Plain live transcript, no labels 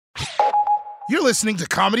You're listening to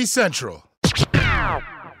Comedy Central.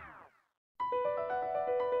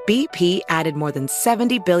 BP added more than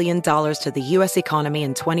 $70 billion to the U.S. economy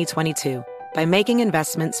in 2022 by making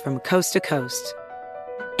investments from coast to coast.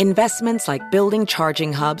 Investments like building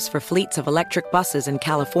charging hubs for fleets of electric buses in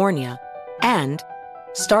California and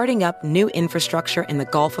starting up new infrastructure in the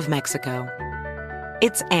Gulf of Mexico.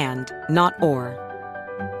 It's and, not or.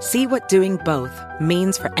 See what doing both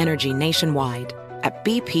means for energy nationwide at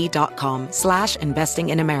bp.com/investing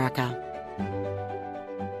in America.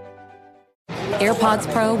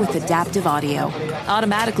 AirPods Pro with adaptive audio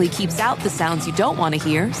automatically keeps out the sounds you don't want to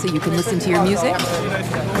hear so you can listen to your music,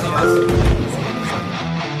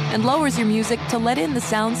 and lowers your music to let in the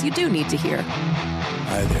sounds you do need to hear.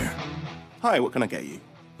 Hi there. Hi, what can I get you?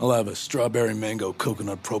 I'll have a strawberry mango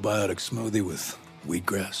coconut probiotic smoothie with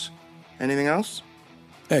wheatgrass. Anything else?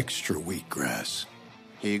 Extra wheatgrass.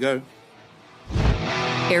 Here you go.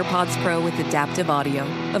 AirPods Pro with adaptive audio.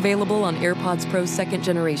 Available on AirPods Pro 2nd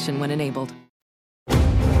generation when enabled.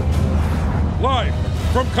 Live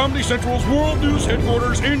from Comedy Central's World News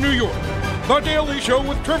headquarters in New York, The Daily Show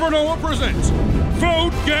with Trevor Noah presents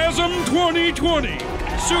Votegasm 2020,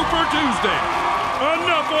 Super Tuesday.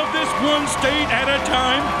 Enough of this one state at a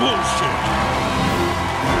time bullshit.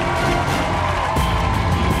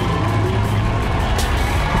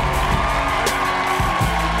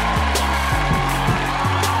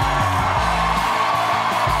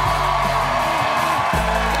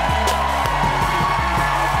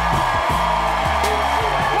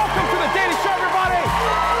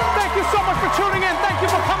 Tuning in. Thank you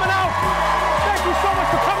for coming out. Thank you so much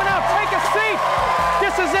for coming out. Take a seat.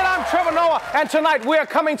 This is it. I'm Trevor Noah, and tonight we are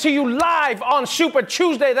coming to you live on Super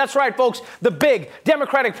Tuesday. That's right, folks. The big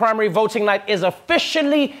Democratic primary voting night is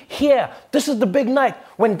officially here. This is the big night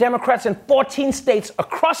when Democrats in 14 states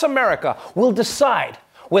across America will decide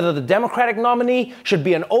whether the Democratic nominee should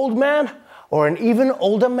be an old man or an even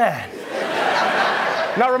older man.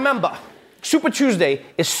 Now remember, Super Tuesday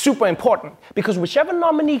is super important because whichever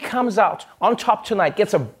nominee comes out on top tonight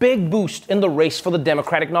gets a big boost in the race for the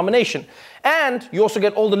Democratic nomination. And you also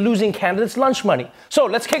get all the losing candidates' lunch money. So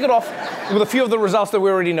let's kick it off with a few of the results that we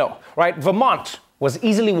already know, right? Vermont was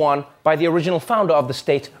easily won by the original founder of the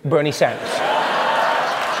state, Bernie Sanders.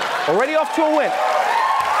 Already off to a win.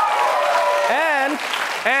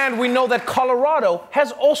 And we know that Colorado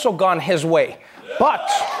has also gone his way. But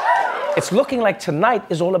it's looking like tonight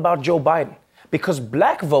is all about Joe Biden because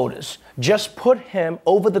black voters just put him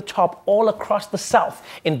over the top all across the South.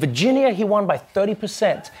 In Virginia, he won by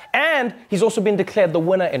 30%. And he's also been declared the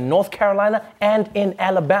winner in North Carolina and in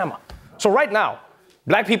Alabama. So right now,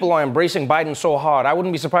 black people are embracing Biden so hard, I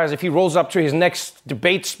wouldn't be surprised if he rolls up to his next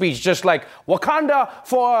debate speech just like, Wakanda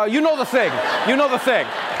for, you know the thing. You know the thing.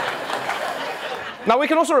 Now, we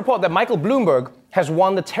can also report that Michael Bloomberg has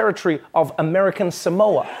won the territory of American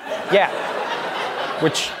Samoa. Yeah,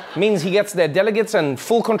 which means he gets their delegates and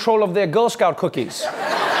full control of their Girl Scout cookies.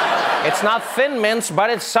 It's not Thin Mints,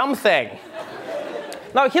 but it's something.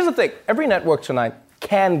 Now, here's the thing. Every network tonight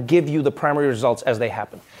can give you the primary results as they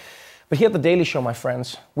happen. But here at The Daily Show, my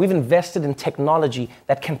friends, we've invested in technology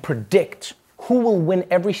that can predict who will win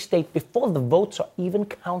every state before the votes are even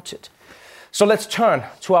counted. So let's turn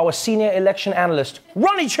to our senior election analyst,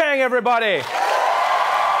 Ronnie Chang, everybody.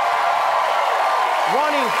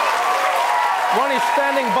 Ronnie's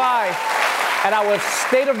standing by at our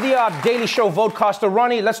state-of-the-art Daily Show votecaster.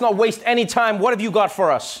 Ronnie, let's not waste any time. What have you got for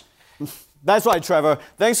us? That's right, Trevor.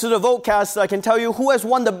 Thanks to the votecaster, I can tell you who has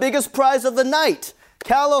won the biggest prize of the night.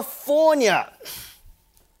 California.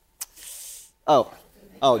 Oh,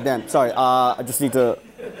 damn. Sorry. I just need to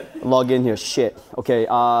log in here. Shit. Okay.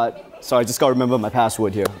 Sorry, I just gotta remember my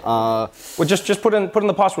password here. Well, just put in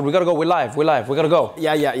the password. We gotta go. We're live. We gotta go.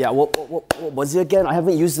 Yeah. What was it again? I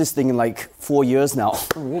haven't used this thing in like 4 years now.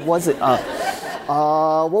 What was it?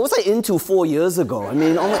 What was I into 4 years ago? I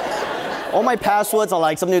mean, all my passwords are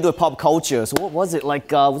like something to do with pop culture. So what was it?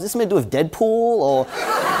 Like, was this something to do with Deadpool or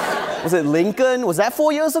was it Lincoln? Was that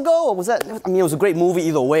 4 years ago? Or was that? I mean, it was a great movie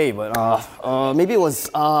either way. But maybe it was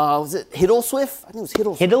it Hiddleswift? I think it was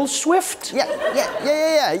Hiddleswift. Hiddleswift?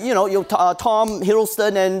 Yeah. You know, Tom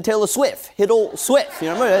Hiddleston and Taylor Swift. Hiddleswift.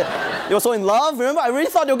 You remember? They were so in love. Remember? I really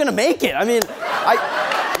thought they were gonna make it. I mean, I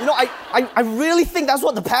really think that's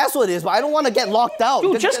what the password is, but I don't want to get locked out.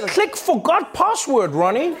 Dude, just click forgot password,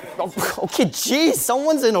 Ronnie. Okay, geez,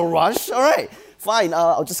 someone's in a rush. All right, fine.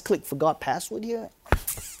 I'll just click forgot password here.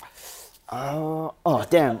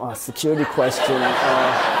 Security question.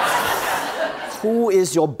 Who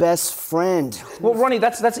is your best friend? Well, Ronnie,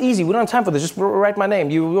 that's easy. We don't have time for this. Just write my name.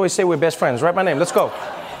 You always say we're best friends. Write my name. Let's go.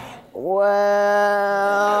 Well,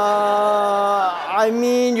 I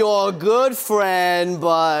mean, you're a good friend,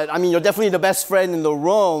 but I mean, you're definitely the best friend in the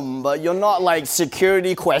room, but you're not like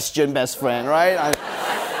security question best friend, right?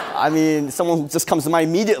 I mean, someone who just comes to mind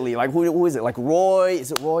immediately. Like, who is it? Like Roy?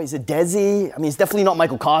 Is it Roy? Is it Desi? I mean, it's definitely not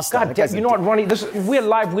Michael Costa. God damn, you know what, Ronnie? We're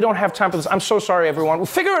live. We don't have time for this. I'm so sorry, everyone. We'll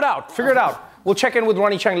figure it out. We'll check in with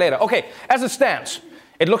Ronnie Chang later. Okay, as it stands,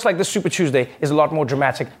 it looks like this Super Tuesday is a lot more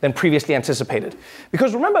dramatic than previously anticipated.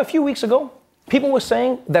 Because remember a few weeks ago, people were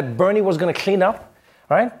saying that Bernie was going to clean up,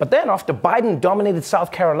 right? But then after Biden dominated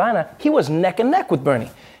South Carolina, he was neck and neck with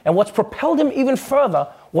Bernie. And what's propelled him even further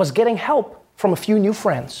was getting help from a few new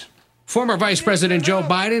friends. Former Vice President Joe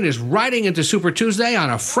Biden is riding into Super Tuesday on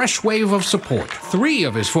a fresh wave of support. 3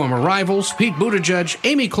 of his former rivals, Pete Buttigieg,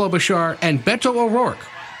 Amy Klobuchar, and Beto O'Rourke,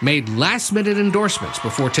 made last-minute endorsements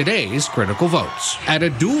before today's critical votes. At a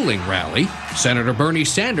dueling rally, Senator Bernie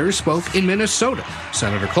Sanders spoke in Minnesota,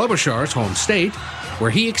 Senator Klobuchar's home state,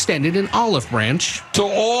 where he extended an olive branch. To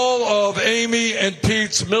all of Amy and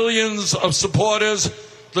Pete's millions of supporters,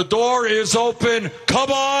 the door is open.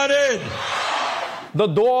 Come on in. The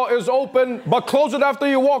door is open, but close it after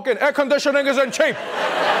you walk in. Air conditioning isn't cheap.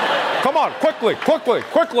 Come on, quickly.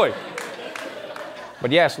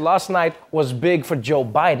 But yes, last night was big for Joe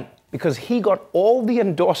Biden because he got all the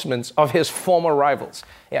endorsements of his former rivals.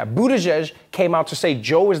 Yeah, Buttigieg came out to say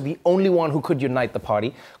Joe is the only one who could unite the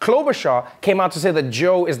party. Klobuchar came out to say that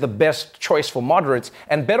Joe is the best choice for moderates.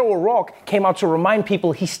 And Beto O'Rourke came out to remind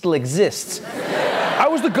people he still exists. I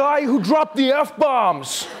was the guy who dropped the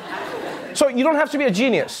F-bombs. So you don't have to be a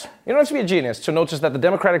genius. You don't have to be a genius to notice that the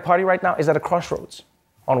Democratic Party right now is at a crossroads.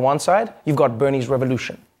 On one side, you've got Bernie's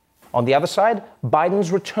revolution. On the other side,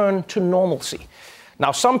 Biden's return to normalcy.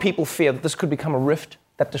 Now, some people fear that this could become a rift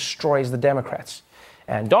that destroys the Democrats.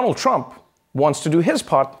 And Donald Trump wants to do his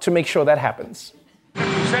part to make sure that happens.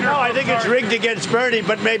 No, I think it's rigged against Bernie,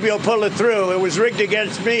 but maybe he'll pull it through. It was rigged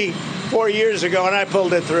against me 4 years ago, and I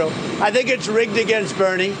pulled it through. I think it's rigged against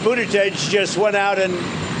Bernie. Buttigieg just went out and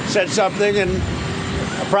said something, and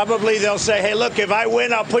probably they'll say, hey, look, if I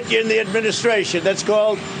win, I'll put you in the administration. That's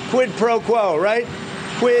called quid pro quo, right?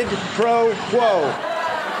 Quid pro quo.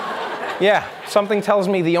 Yeah, something tells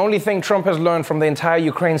me the only thing Trump has learned from the entire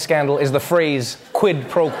Ukraine scandal is the phrase quid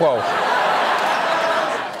pro quo.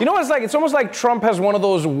 You know what it's like? It's almost like Trump has one of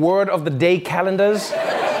those word of the day calendars,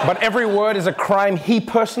 but every word is a crime he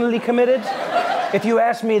personally committed. If you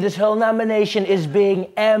ask me, this whole nomination is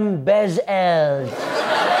being embezzled.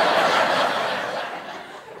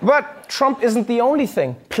 But Trump isn't the only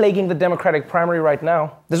thing plaguing the Democratic primary right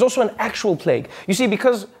now. There's also an actual plague. You see,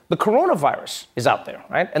 because the coronavirus is out there,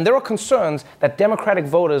 right? And there are concerns that Democratic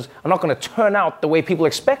voters are not going to turn out the way people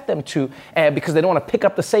expect them to because they don't want to pick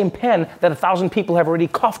up the same pen that 1,000 people have already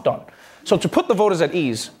coughed on. So to put the voters at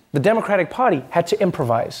ease, the Democratic Party had to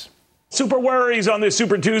improvise. Super worries on this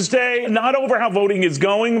Super Tuesday, not over how voting is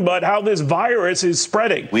going, but how this virus is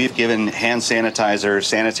spreading. We've given hand sanitizer,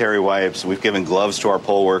 sanitary wipes. We've given gloves to our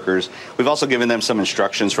poll workers. We've also given them some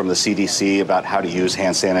instructions from the CDC about how to use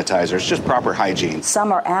hand sanitizers, just proper hygiene.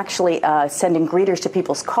 Some are actually sending greeters to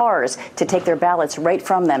people's cars to take their ballots right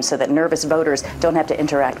from them so that nervous voters don't have to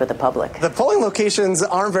interact with the public. The polling locations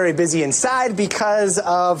aren't very busy inside because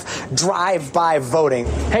of drive-by voting.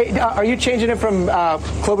 Hey, are you changing it from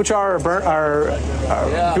Klobuchar or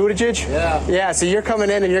Buttigieg? Yeah, so you're coming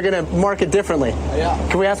in and you're going to mark it differently. Yeah.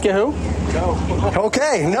 Can we ask you who? No.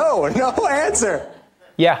 Okay, no answer.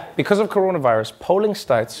 Yeah, because of coronavirus, polling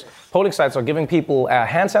sites are giving people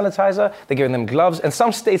hand sanitizer, they're giving them gloves, and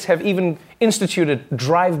some states have even instituted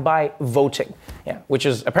drive-by voting, which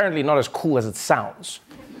is apparently not as cool as it sounds.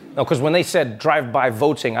 No, because when they said drive-by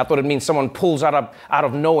voting, I thought it means someone pulls out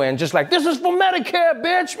of nowhere and just like, this is for Medicare,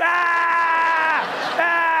 bitch!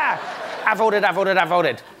 I voted.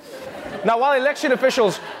 Now, while election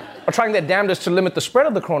officials are trying their damnedest to limit the spread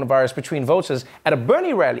of the coronavirus between voters, at a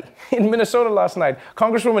Bernie rally in Minnesota last night,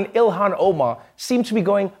 Congresswoman Ilhan Omar seemed to be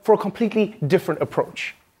going for a completely different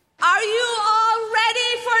approach. Are you all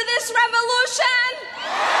ready for this revolution?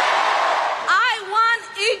 I want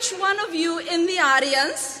each one of you in the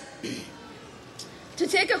audience to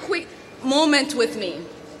take a quick moment with me.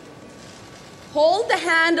 Hold the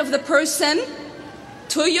hand of the person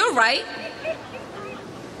to your right.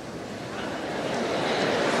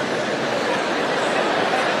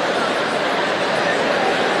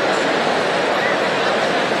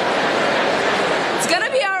 It's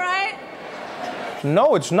gonna be all right.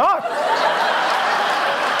 No, it's not.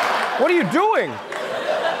 What are you doing?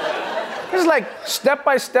 This is like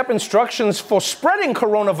step-by-step instructions for spreading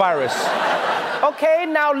coronavirus. Okay,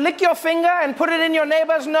 now lick your finger and put it in your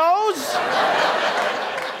neighbor's nose.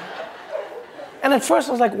 And at first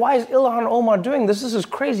I was like, why is Ilhan Omar doing this? This is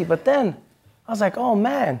crazy. But then I was like, oh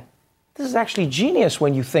man, this is actually genius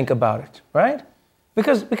when you think about it, right?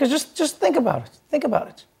 Because just think about it. Think about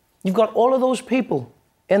it. You've got all of those people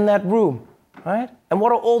in that room, right? And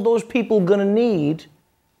what are all those people gonna need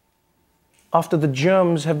after the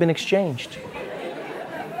germs have been exchanged?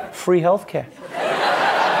 Free healthcare.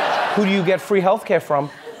 Who do you get free healthcare from?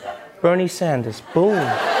 Bernie Sanders. Boom.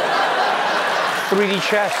 3D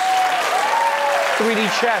chess.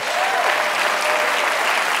 3D chess.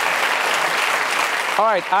 All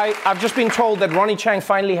right, I've just been told that Ronnie Chang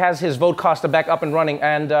finally has his votecaster back up and running,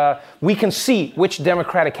 and we can see which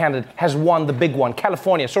Democratic candidate has won the big one,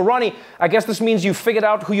 California. So, Ronnie, I guess this means you figured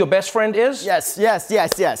out who your best friend is? Yes,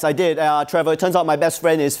 I did, Trevor. It turns out my best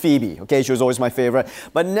friend is Phoebe, okay? She was always my favorite.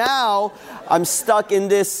 But now, I'm stuck in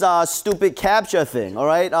this stupid captcha thing, all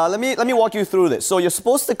right? Let me walk you through this. So, you're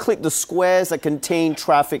supposed to click the squares that contain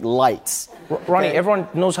traffic lights. Ronnie, everyone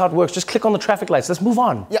knows how it works. Just click on the traffic lights. Let's move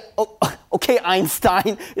on. Yeah, okay, Einstein.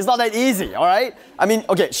 It's not that easy, all right? I mean,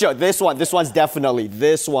 okay, sure, this one is definitely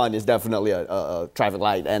a traffic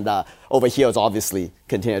light, and over here is obviously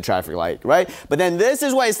contain a traffic light, right? But then this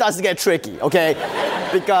is where it starts to get tricky, okay?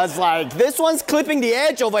 Because, like, this one's clipping the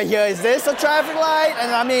edge over here. Is this a traffic light?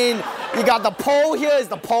 And I mean, you got the pole here. Is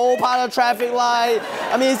the pole part of the traffic light?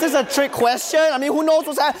 I mean, is this a trick question? I mean, who knows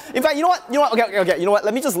what's happening? In fact, you know what? Okay, you know what?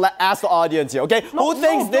 Let me just ask the audience here, okay? Who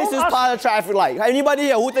thinks this is part of the traffic light? Anybody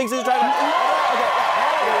here who thinks this is traffic light?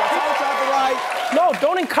 No,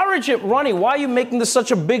 don't encourage it, Ronnie. Why are you making this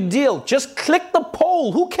such a big deal? Just click the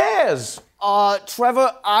poll. Who cares?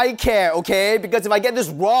 Trevor, I care, okay? Because if I get this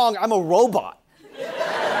wrong, I'm a robot.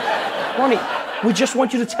 Ronnie, we just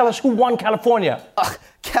want you to tell us who won California.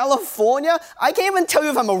 California? I can't even tell you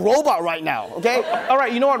if I'm a robot right now, okay? All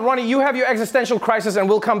right, you know what, Ronnie? You have your existential crisis, and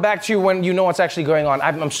we'll come back to you when you know what's actually going on.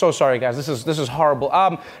 I'm so sorry, guys. This is horrible.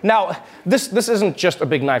 Now, this isn't just a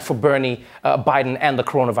big night for Bernie, Biden, and the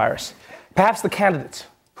coronavirus. Perhaps the candidate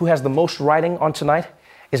who has the most riding on tonight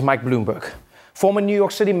is Mike Bloomberg, former New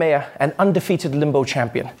York City mayor and undefeated limbo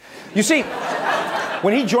champion. You see,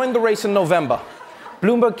 when he joined the race in November,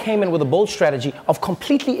 Bloomberg came in with a bold strategy of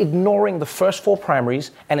completely ignoring the first 4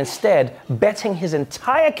 primaries and instead betting his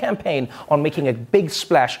entire campaign on making a big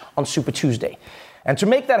splash on Super Tuesday. And to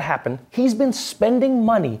make that happen, he's been spending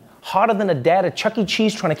money harder than a dad at Chuck E.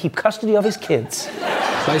 Cheese trying to keep custody of his kids.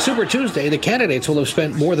 By Super Tuesday, the candidates will have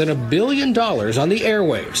spent more than $1 billion on the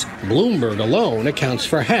airwaves. Bloomberg alone accounts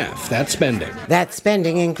for half that spending. That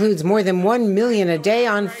spending includes more than $1 million a day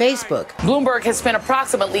on Facebook. Bloomberg has spent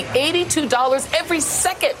approximately $82 every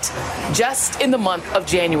second just in the month of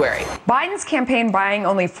January. Biden's campaign buying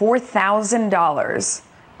only $4,000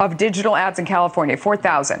 of digital ads in California,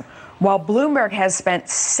 $4,000, while Bloomberg has spent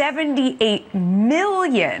 $78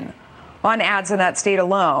 million on ads in that state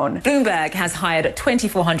alone. Bloomberg has hired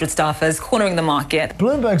 2,400 staffers, cornering the market.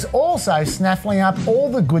 Bloomberg's also snaffling up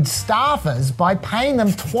all the good staffers by paying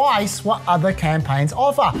them twice what other campaigns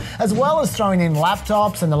offer, as well as throwing in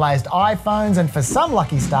laptops and the latest iPhones, and for some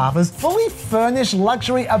lucky staffers, fully furnished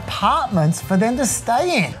luxury apartments for them to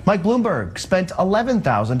stay in. Mike Bloomberg spent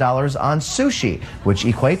 $11,000 on sushi, which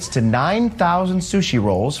equates to 9,000 sushi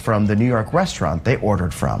rolls from the New York restaurant they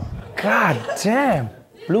ordered from. God damn.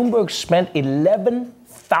 Bloomberg spent $11,000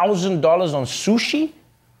 on sushi?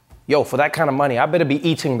 Yo, for that kind of money, I better be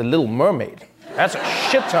eating the Little Mermaid. That's a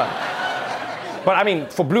shit ton. But I mean,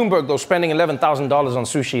 for Bloomberg, though, spending $11,000 on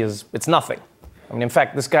sushi it's nothing. I mean, in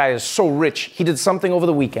fact, this guy is so rich, he did something over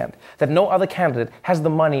the weekend that no other candidate has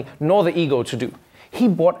the money nor the ego to do. He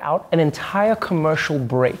bought out an entire commercial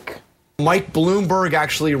break. Mike Bloomberg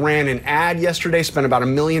actually ran an ad yesterday, spent about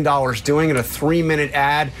 $1 million doing it, a 3-minute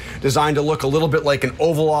ad designed to look a little bit like an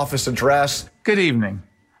Oval Office address. Good evening.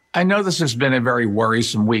 I know this has been a very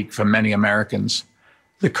worrisome week for many Americans.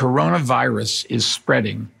 The coronavirus is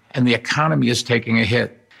spreading and the economy is taking a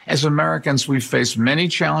hit. As Americans, we've faced many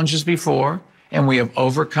challenges before and we have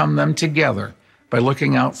overcome them together by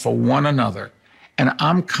looking out for one another. And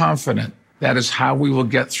I'm confident that is how we will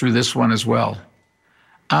get through this one as well.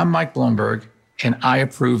 I'm Mike Bloomberg, and I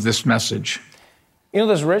approve this message. You know,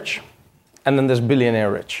 there's rich, and then there's billionaire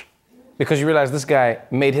rich. Because you realize this guy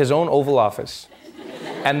made his own Oval Office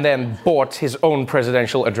and then bought his own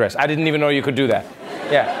presidential address. I didn't even know you could do that.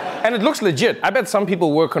 Yeah. And it looks legit. I bet some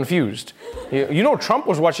people were confused. You know, Trump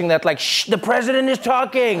was watching that like, shh, the president is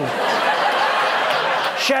talking.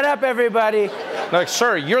 Shut up, everybody. Like,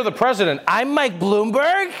 sir, you're the president. I'm Mike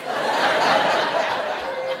Bloomberg?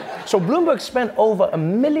 So Bloomberg spent over $1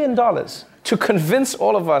 million to convince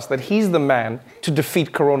all of us that he's the man to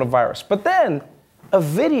defeat coronavirus. But then a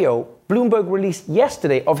video Bloomberg released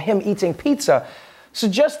yesterday of him eating pizza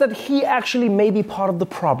suggests that he actually may be part of the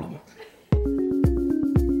problem.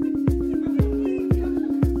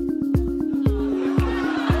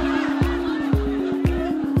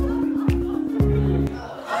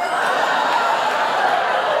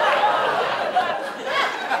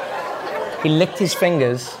 He licked his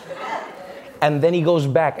fingers, and then he goes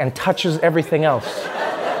back and touches everything else.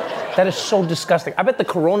 That is so disgusting. I bet the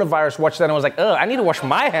coronavirus watched that and was like, ugh, I need to wash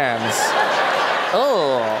my hands.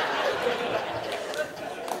 Oh.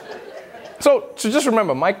 So just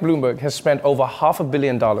remember, Mike Bloomberg has spent over $500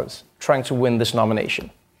 million trying to win this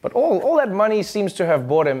nomination. But all that money seems to have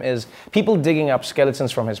bought him is people digging up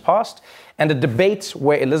skeletons from his past and a debate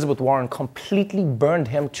where Elizabeth Warren completely burned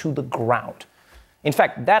him to the ground. In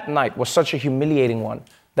fact, that night was such a humiliating one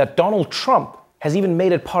that Donald Trump has even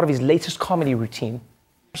made it part of his latest comedy routine.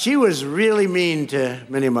 She was really mean to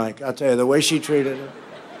Mini Mike, I'll tell you, the way she treated him.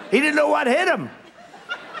 He didn't know what hit him.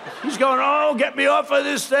 He's going, oh, get me off of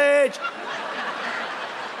this stage.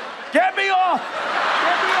 Get me off!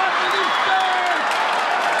 Get me off of this stage!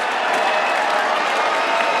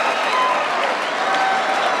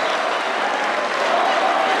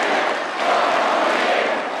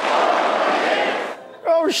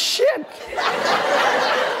 Oh, shit!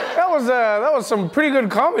 That was some pretty good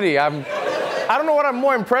comedy. I don't know what I'm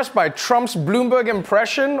more impressed by, Trump's Bloomberg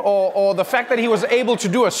impression or the fact that he was able to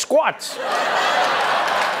do a squat.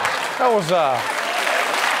 That was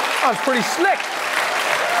pretty slick.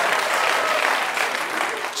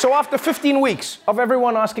 So after 15 weeks of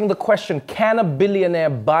everyone asking the question, can a billionaire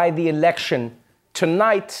buy the election?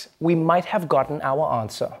 Tonight, we might have gotten our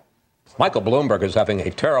answer. Michael Bloomberg is having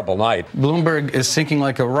a terrible night. Bloomberg is sinking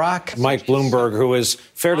like a rock. Mike Bloomberg, who is,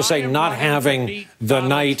 fair to say, not having the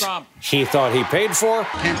night he thought he paid for.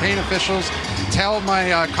 Campaign officials tell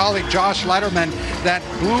my colleague Josh Letterman that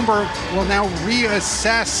Bloomberg will now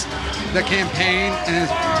reassess the campaign and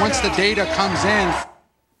once the data comes in.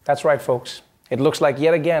 That's right, folks. It looks like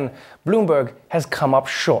yet again, Bloomberg has come up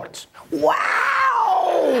short. Wow!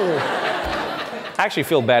 I actually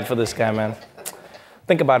feel bad for this guy, man.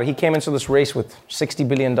 Think about it. He came into this race with $60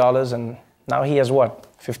 billion, and now he has what?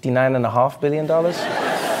 $59.5 billion?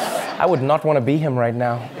 I would not want to be him right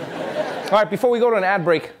now. All right, before we go to an ad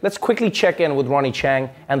break, let's quickly check in with Ronnie Chang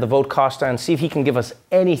and the Votecaster and see if he can give us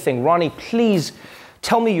anything. Ronnie, please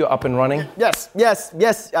tell me you're up and running. Yes.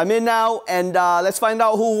 I'm in now, and let's find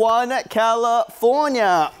out who won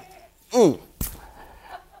California.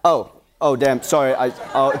 Oh, damn. Sorry.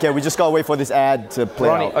 Okay, we just gotta wait for this ad to play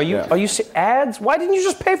Ronnie, out. are you ads? Why didn't you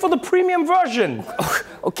just pay for the premium version?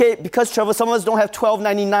 Okay, because Trevor, some of us don't have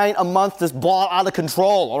 $12.99 a month to ball out of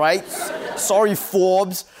control. All right. Sorry,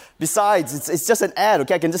 Forbes. Besides, it's just an ad.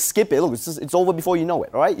 Okay, I can just skip it. Look, it's over before you know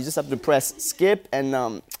it. All right. You just have to press skip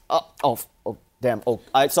and damn.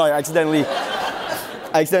 I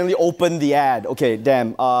accidentally opened the ad. Okay,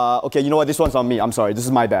 damn. Okay, you know what? This one's on me. I'm sorry. This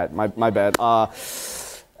is my bad. My bad.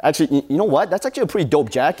 Actually, you know what? That's actually a pretty dope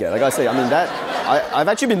jacket. I gotta say. I mean, I've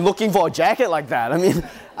actually been looking for a jacket like that. I mean,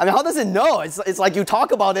 how does it know? It's like you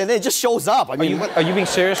talk about it and it just shows up. I mean, are you being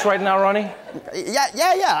serious right now, Ronnie? Yeah.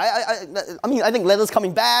 I mean, I think leather's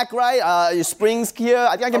coming back, right? Your springs here.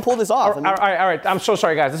 I think I can pull this off. All right. I'm so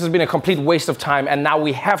sorry, guys. This has been a complete waste of time, and now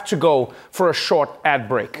we have to go for a short ad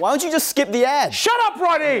break. Why don't you just skip the ad? Shut up,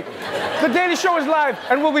 Ronnie! The Daily Show is live,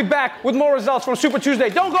 and we'll be back with more results from Super Tuesday.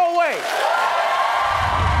 Don't go away!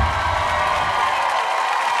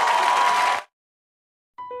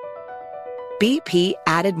 BP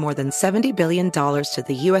added more than $70 billion to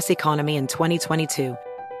the U.S. economy in 2022.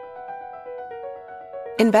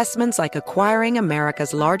 Investments like acquiring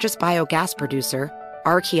America's largest biogas producer,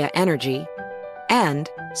 Archaea Energy, and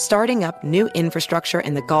starting up new infrastructure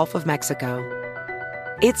in the Gulf of Mexico.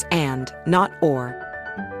 It's and, not or.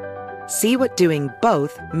 See what doing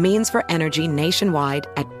both means for energy nationwide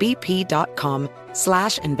at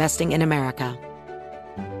bp.com/investing in America.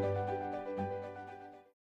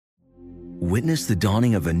 Witness the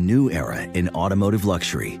dawning of a new era in automotive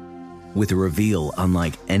luxury with a reveal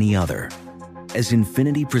unlike any other as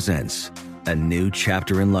Infiniti presents a new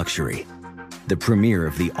chapter in luxury, the premiere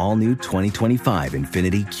of the all-new 2025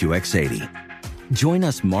 Infiniti QX80. Join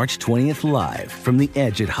us March 20th live from the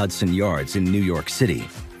Edge at Hudson Yards in New York City,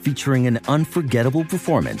 featuring an unforgettable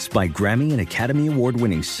performance by Grammy and Academy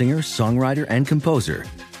Award-winning singer, songwriter, and composer,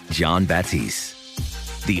 Jon Batiste.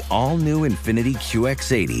 The all-new Infiniti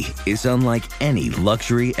QX80 is unlike any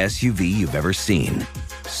luxury SUV you've ever seen.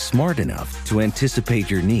 Smart enough to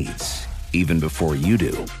anticipate your needs, even before you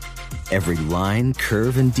do. Every line,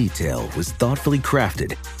 curve, and detail was thoughtfully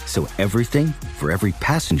crafted, so everything for every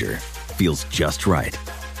passenger feels just right.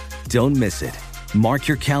 Don't miss it. Mark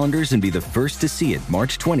your calendars and be the first to see it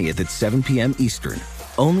March 20th at 7 p.m. Eastern,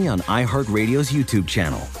 only on iHeartRadio's YouTube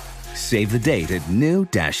channel. Save the date at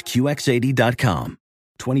new-QX80.com.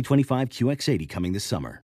 2025 QX80 coming this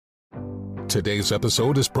summer. Today's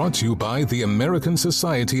episode is brought to you by the American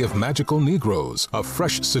Society of Magical Negroes, a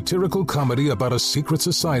fresh satirical comedy about a secret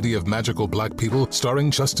society of magical black people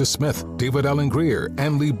starring Justice Smith, David Allen Greer,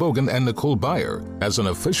 Ann Lee Bogan, and Nicole Byer. As an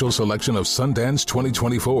official selection of Sundance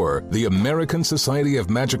 2024, the American Society of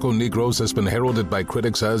Magical Negroes has been heralded by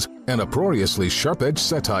critics as an uproariously sharp-edged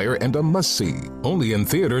satire and a must-see. Only in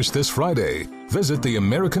theaters this Friday. Visit the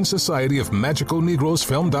American Society of Magical Negroes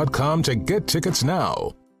Film.com to get tickets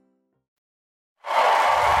now.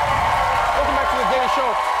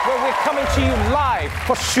 Where we're coming to you live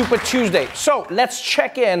for Super Tuesday. So let's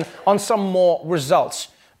check in on some more results.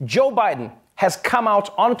 Joe Biden has come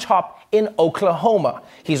out on top in Oklahoma.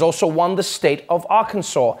 He's also won the state of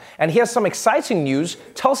Arkansas. And here's some exciting news.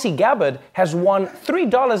 Tulsi Gabbard has won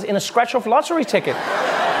 $3 in a scratch-off lottery ticket.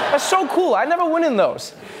 That's so cool. I never win in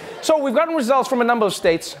those. So we've gotten results from a number of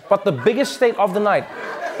states, but the biggest state of the night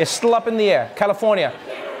is still up in the air, California.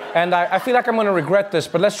 And I feel like I'm going to regret this,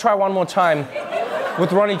 but let's try one more time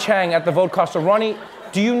with Ronnie Chang at the Votecaster. Ronnie,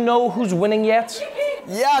 do you know who's winning yet?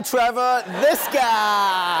 Yeah, Trevor, this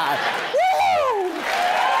guy. Woo!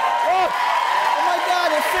 Oh my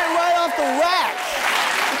God, it fit right off the rack.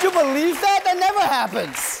 Did you believe that? That never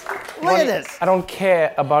happens. Look Ronnie, at this. I don't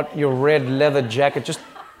care about your red leather jacket. Just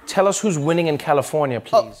tell us who's winning in California,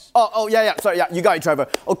 please. Yeah. Sorry, yeah, you got it, Trevor.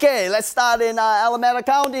 Okay, let's start in Alameda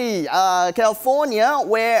County, California,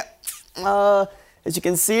 where, as you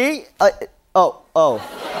can see,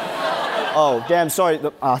 damn, sorry.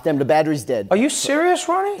 The battery's dead. Are you serious,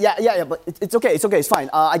 Ronnie? Yeah, but it's okay, it's fine.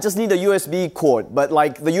 I just need a USB cord, but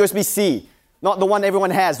like the USB-C, not the one everyone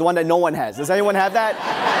has, the one that no one has. Does anyone have that?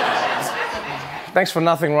 Thanks for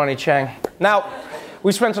nothing, Ronnie Chang. Now,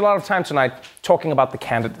 we spent a lot of time tonight talking about the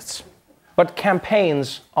candidates. But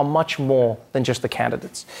campaigns are much more than just the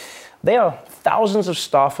candidates. They are thousands of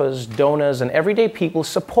staffers, donors, and everyday people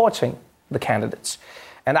supporting the candidates.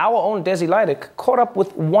 And our own Desi Leidick caught up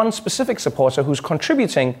with one specific supporter who's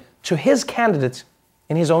contributing to his candidate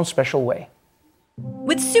in his own special way.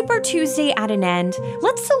 With Super Tuesday at an end,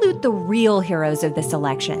 let's salute the real heroes of this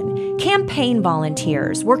election. Campaign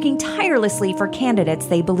volunteers working tirelessly for candidates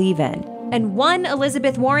they believe in. And one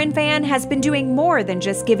Elizabeth Warren fan has been doing more than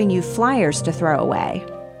just giving you flyers to throw away.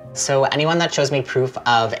 So anyone that shows me proof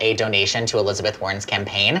of a donation to Elizabeth Warren's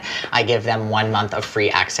campaign, I give them 1 month of free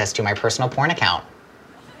access to my personal porn account.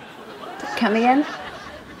 Come again?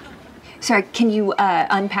 Sorry, can you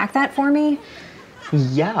unpack that for me?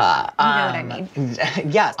 Yeah. You know what I mean.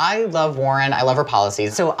 Yes, I love Warren. I love her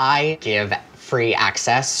policies. So I give free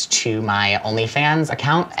access to my OnlyFans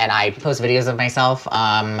account, and I post videos of myself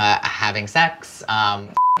having sex,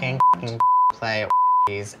 play,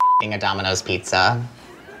 eating a Domino's pizza.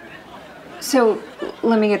 So,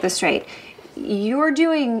 let me get this straight. You're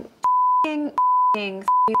doing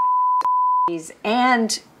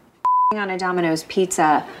and on a Domino's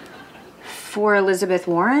pizza for Elizabeth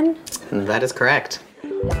Warren? That is correct.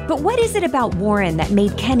 But what is it about Warren that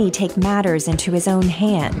made Kenny take matters into his own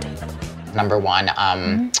hand? Number one,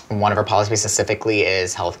 one of her policies specifically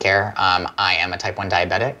is healthcare. I am a type 1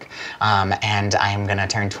 diabetic, and I am gonna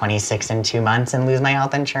turn 26 in 2 months and lose my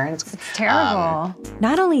health insurance. It's terrible.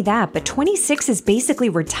 Not only that, but 26 is basically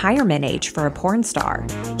retirement age for a porn star.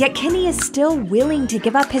 Yet Kenny is still willing to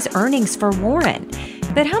give up his earnings for Warren.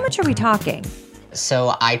 But how much are we talking?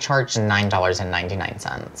 So I charge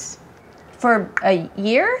 $9.99. For a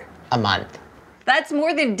year? A month. That's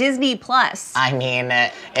more than Disney Plus. I mean,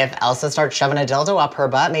 if Elsa starts shoving a dildo up her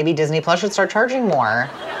butt, maybe Disney Plus should start charging more.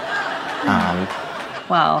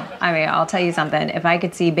 Well, I mean, I'll tell you something. If I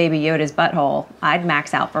could see Baby Yoda's butthole, I'd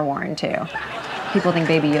max out for Warren, too. People think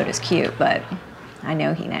Baby Yoda's cute, but I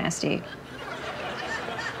know he nasty.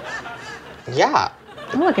 Yeah.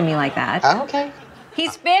 Don't look at me like that. Oh, okay.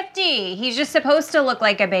 He's 50. He's just supposed to look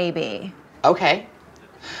like a baby. Okay.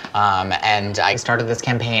 And I started this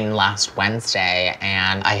campaign last Wednesday,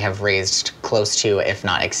 and I have raised close to, if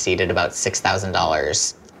not exceeded, about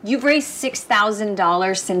 $6,000. You've raised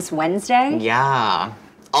 $6,000 since Wednesday? Yeah.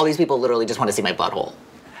 All these people literally just want to see my butthole.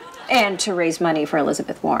 And to raise money for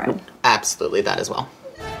Elizabeth Warren. Absolutely, that as well.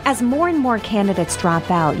 As more and more candidates drop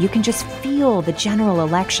out, you can just feel the general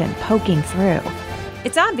election poking through.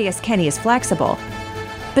 It's obvious Kenny is flexible.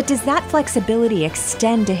 But does that flexibility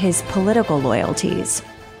extend to his political loyalties?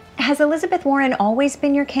 Has Elizabeth Warren always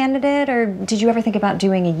been your candidate, or did you ever think about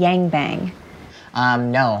doing a yang bang?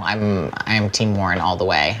 No, I'm Team Warren all the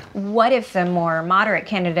way. What if the more moderate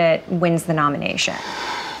candidate wins the nomination?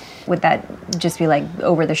 Would that just be like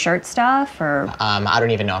over the shirt stuff, or? I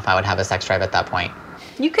don't even know if I would have a sex drive at that point.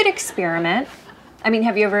 You could experiment. I mean,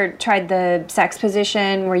 have you ever tried the sex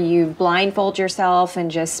position where you blindfold yourself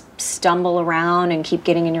and just stumble around and keep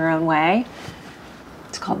getting in your own way?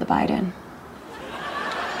 It's called the Biden.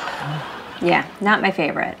 Yeah, not my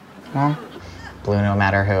favorite. Well, blue no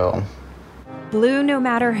matter who. Blue no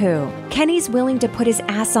matter who. Kenny's willing to put his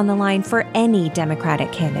ass on the line for any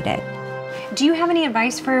Democratic candidate. Do you have any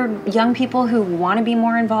advice for young people who want to be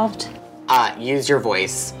more involved? Use your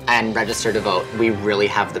voice and register to vote. We really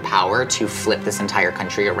have the power to flip this entire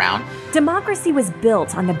country around. Democracy was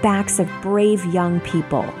built on the backs of brave young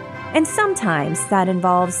people. And sometimes that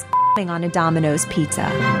involves on a Domino's pizza.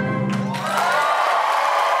 There's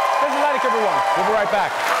Atlantic, everyone. We'll be right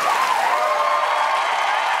back.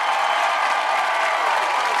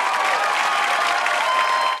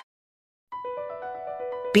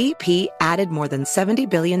 BP added more than $70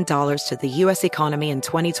 billion to the U.S. economy in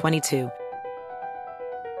 2022.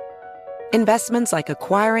 Investments like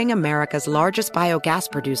acquiring America's largest biogas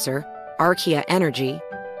producer, Archaea Energy,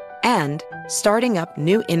 and starting up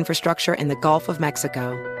new infrastructure in the Gulf of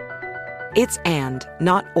Mexico. It's and,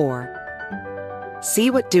 not or. See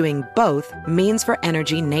what doing both means for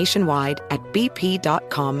energy nationwide at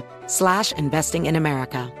bp.com/investing in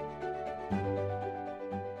America.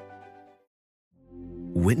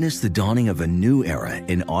 Witness the dawning of a new era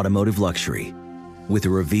in automotive luxury with a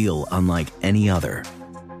reveal unlike any other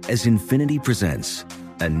as Infiniti presents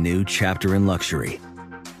a new chapter in luxury,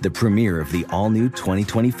 the premiere of the all-new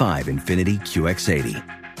 2025 Infiniti QX80.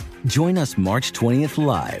 Join us March 20th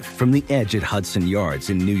live from the Edge at Hudson Yards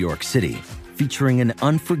in New York City, featuring an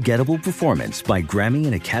unforgettable performance by Grammy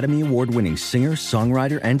and Academy Award-winning singer,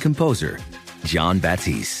 songwriter, and composer, Jon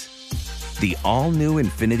Batiste. The all-new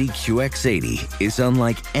Infiniti QX80 is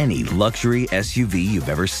unlike any luxury SUV you've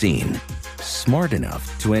ever seen. Smart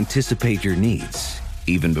enough to anticipate your needs,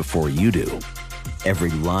 even before you do. Every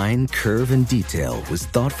line, curve, and detail was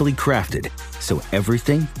thoughtfully crafted, so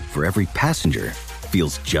everything for every passenger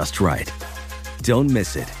feels just right. Don't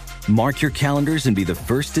miss it. Mark your calendars and be the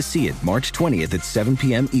first to see it March 20th at 7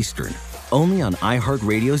 p.m. Eastern, only on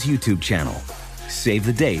iHeartRadio's YouTube channel. Save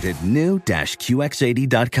the date at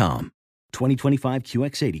new-QX80.com. 2025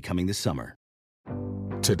 QX80 coming this summer.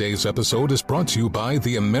 Today's episode is brought to you by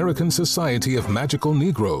the American Society of Magical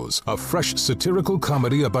Negroes, a fresh satirical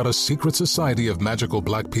comedy about a secret society of magical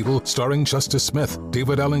black people starring Justice Smith,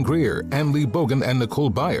 David Allen Greer, Ann Lee Bogan, and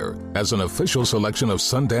Nicole Byer. As an official selection of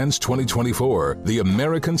Sundance 2024, the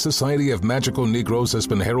American Society of Magical Negroes has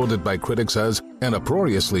been heralded by critics as an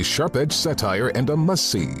uproariously sharp-edged satire and a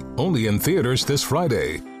must-see. Only in theaters this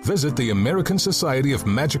Friday. Visit the American Society of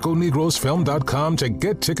Magical Negroes Film.com to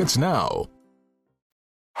get tickets now.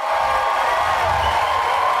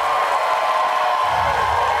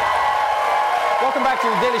 Welcome back to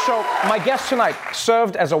The Daily Show. My guest tonight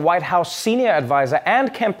served as a White House senior advisor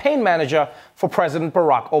and campaign manager for President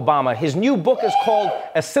Barack Obama. His new book is called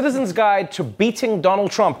A Citizen's Guide to Beating Donald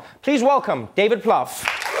Trump. Please welcome David Plouffe.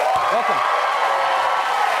 Welcome.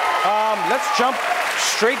 Let's jump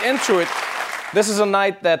straight into it. This is a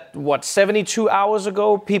night that, 72 hours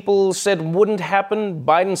ago, people said wouldn't happen.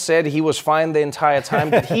 Biden said he was fine the entire time.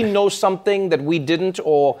 Did he know something that we didn't,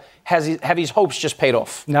 or have his hopes just paid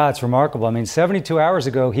off? No, it's remarkable. I mean, 72 hours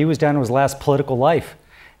ago, he was down to his last political life.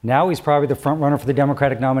 Now he's probably the front runner for the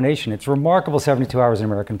Democratic nomination. It's remarkable 72 hours in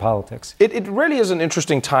American politics. It really is an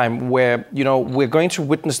interesting time where, we're going to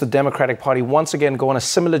witness the Democratic Party once again go on a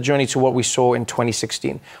similar journey to what we saw in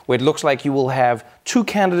 2016, where it looks like you will have two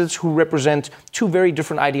candidates who represent two very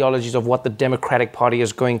different ideologies of what the Democratic Party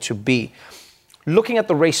is going to be. Looking at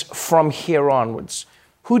the race from here onwards,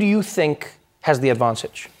 who do you think has the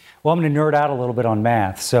advantage? Well, I'm going to nerd out a little bit on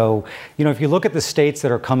math. So, if you look at the states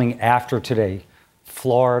that are coming after today,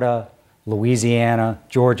 Florida, Louisiana,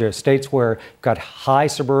 Georgia, states where you've got high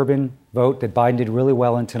suburban vote that Biden did really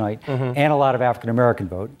well in tonight, and a lot of African-American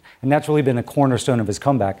vote. And that's really been the cornerstone of his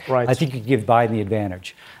comeback. Right. I think you could give Biden the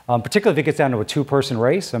advantage, particularly if it gets down to a two-person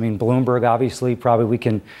race. I mean, Bloomberg, obviously,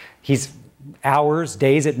 he's hours,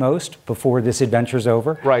 days at most before this adventure's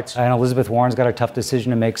over. Right. And Elizabeth Warren's got a tough decision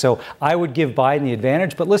to make. So I would give Biden the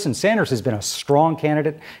advantage. But listen, Sanders has been a strong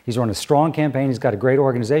candidate. He's run a strong campaign. He's got a great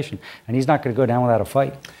organization. And he's not going to go down without a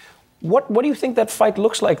fight. What do you think that fight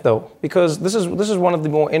looks like, though? Because this is one of the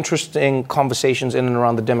more interesting conversations in and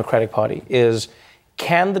around the Democratic Party is,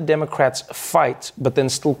 can the Democrats fight but then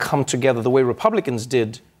still come together the way Republicans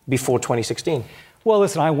did before 2016? Well,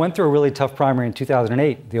 listen, I went through a really tough primary in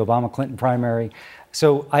 2008, the Obama-Clinton primary.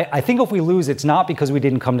 So I think if we lose, it's not because we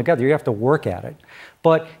didn't come together. You have to work at it.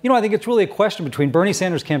 But, I think it's really a question between Bernie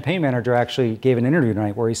Sanders' campaign manager actually gave an interview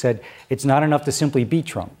tonight where he said it's not enough to simply beat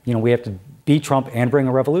Trump. We have to beat Trump and bring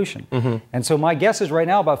a revolution. Mm-hmm. And so my guess is right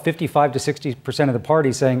now about 55 to 60% of the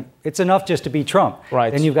party saying it's enough just to beat Trump.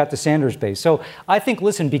 Right. Then you've got the Sanders base. So I think,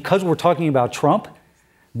 listen, because we're talking about Trump,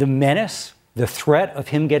 the menace, the threat of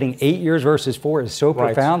him getting 8 years versus 4 is so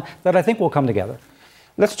profound that I think we'll come together.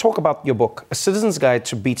 Let's talk about your book, A Citizen's Guide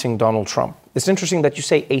to Beating Donald Trump. It's interesting that you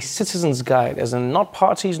say a citizen's guide, as in not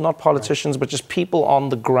parties, not politicians, but just people on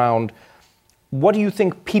the ground. What do you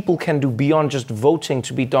think people can do beyond just voting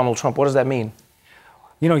to beat Donald Trump? What does that mean?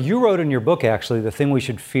 You wrote in your book, actually, the thing we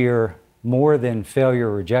should fear more than failure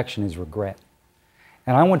or rejection is regret.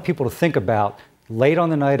 And I want people to think about late on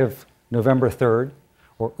the night of November 3rd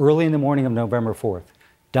or early in the morning of November 4th.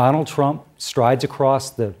 Donald Trump strides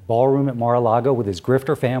across the ballroom at Mar-a-Lago with his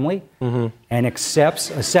grifter family and accepts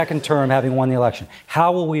a second term having won the election.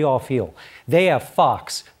 How will we all feel? They have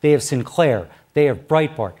Fox, they have Sinclair, they have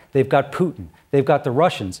Breitbart, they've got Putin, they've got the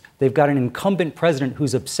Russians, they've got an incumbent president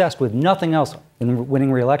who's obsessed with nothing else in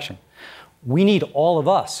winning re-election. We need all of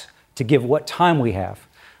us to give what time we have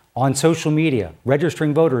on social media,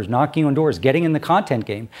 registering voters, knocking on doors, getting in the content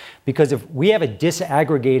game. Because if we have a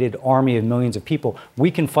disaggregated army of millions of people,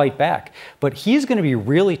 we can fight back. But he's going to be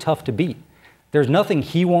really tough to beat. There's nothing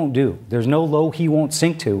he won't do. There's no low he won't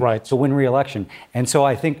sink to win re-election. And so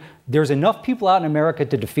I think there's enough people out in America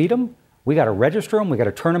to defeat him. We got to register them, we got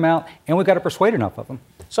to turn them out, and we got to persuade enough of them.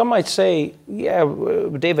 Some might say,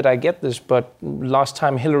 David, I get this, but last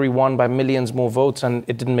time Hillary won by millions more votes and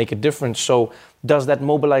it didn't make a difference. So does that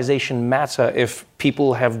mobilization matter if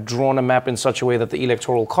people have drawn a map in such a way that the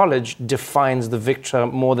Electoral College defines the victor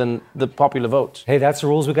more than the popular vote? Hey, that's the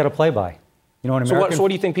rules we got to play by. So what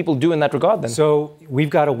do you think people do in that regard then? So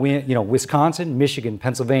we've got to win, Wisconsin, Michigan,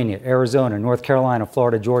 Pennsylvania, Arizona, North Carolina,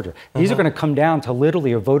 Florida, Georgia. These are going to come down to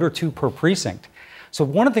literally a vote or two per precinct. So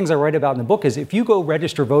one of the things I write about in the book is if you go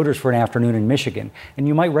register voters for an afternoon in Michigan and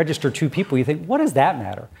you might register 2 people, you think, what does that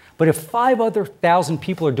matter? But if 5,000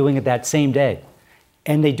 people are doing it that same day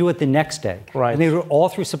and they do it the next day, and they do it all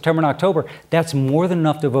through September and October, that's more than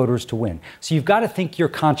enough to voters to win. So you've got to think your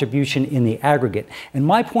contribution in the aggregate. And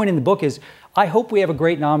my point in the book is I hope we have a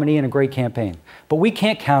great nominee and a great campaign, but we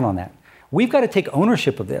can't count on that. We've got to take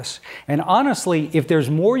ownership of this. And honestly, if there's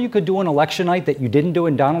more you could do on election night that you didn't do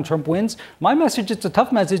and Donald Trump wins, my message, it's a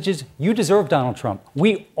tough message, is you deserve Donald Trump.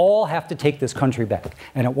 We all have to take this country back.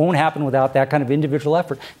 And it won't happen without that kind of individual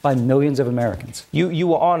effort by millions of Americans. You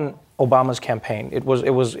were on Obama's campaign. It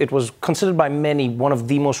was considered by many one of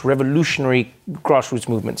the most revolutionary grassroots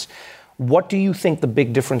movements. What do you think the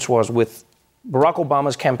big difference was with Barack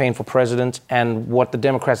Obama's campaign for president and what the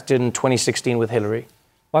Democrats did in 2016 with Hillary?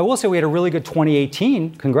 Well, I will say we had a really good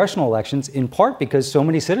 2018 congressional elections, in part because so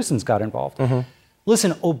many citizens got involved.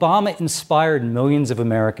 Listen, Obama inspired millions of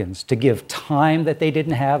Americans to give time that they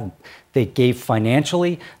didn't have. They gave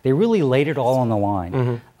financially. They really laid it all on the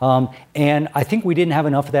line. And I think we didn't have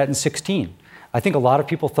enough of that in 2016. I think a lot of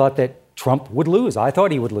people thought that Trump would lose. I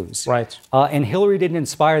thought he would lose. And Hillary didn't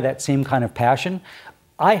inspire that same kind of passion.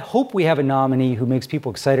 I hope we have a nominee who makes people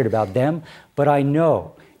excited about them, but I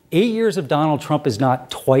know 8 years of Donald Trump is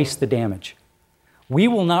not twice the damage. We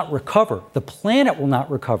will not recover. The planet will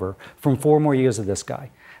not recover from 4 more years of this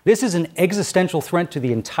guy. This is an existential threat to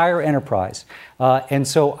the entire enterprise. And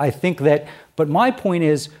so I think that, but my point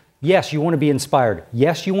is, yes, you want to be inspired.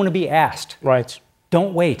 Yes, you want to be asked.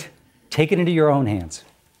 Don't wait. Take it into your own hands.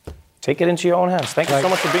 Take it into your own hands. Thank you so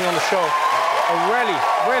much for being on the show. A really,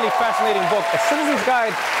 really fascinating book. A Citizen's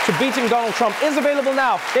Guide to Beating Donald Trump is available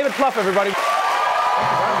now. David Plouffe, everybody.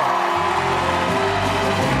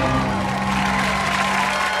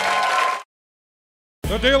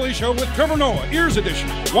 The Daily Show with Trevor Noah, Ears Edition.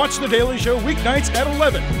 Watch The Daily Show weeknights at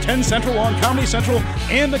 11, 10 Central on Comedy Central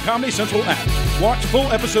and the Comedy Central app. Watch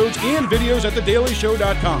full episodes and videos at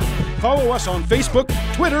thedailyshow.com. Follow us on Facebook,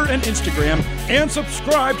 Twitter, and Instagram, and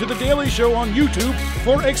subscribe to The Daily Show on YouTube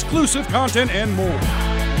for exclusive content and more.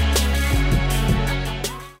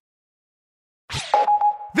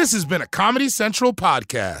 This has been a Comedy Central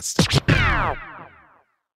podcast.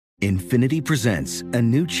 Infiniti presents a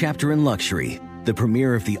new chapter in luxury, the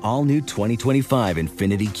premiere of the all-new 2025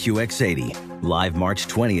 Infiniti QX80, live March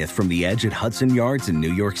 20th from the Edge at Hudson Yards in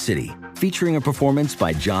New York City, featuring a performance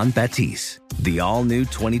by John Batiste. The all-new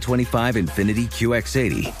 2025 Infiniti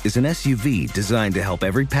QX80 is an SUV designed to help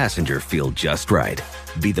every passenger feel just right.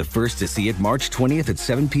 Be the first to see it March 20th at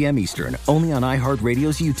 7 p.m. Eastern, only on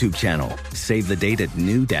iHeartRadio's YouTube channel. Save the date at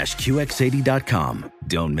new-QX80.com.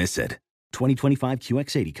 Don't miss it. 2025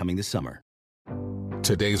 QX80 coming this summer.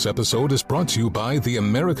 Today's episode is brought to you by the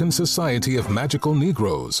American Society of Magical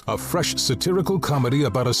Negroes, a fresh satirical comedy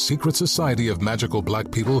about a secret society of magical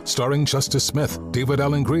black people starring Justice Smith, David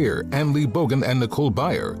Allen Greer, Ann Lee Bogan, and Nicole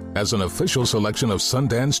Byer. As an official selection of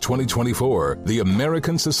Sundance 2024, the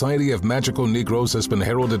American Society of Magical Negroes has been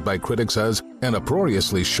heralded by critics as an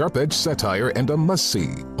uproariously sharp-edged satire and a must-see.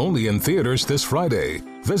 Only in theaters this Friday.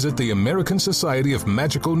 Visit the American Society of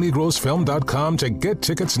Magical Negroes film.com to get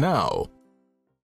tickets now.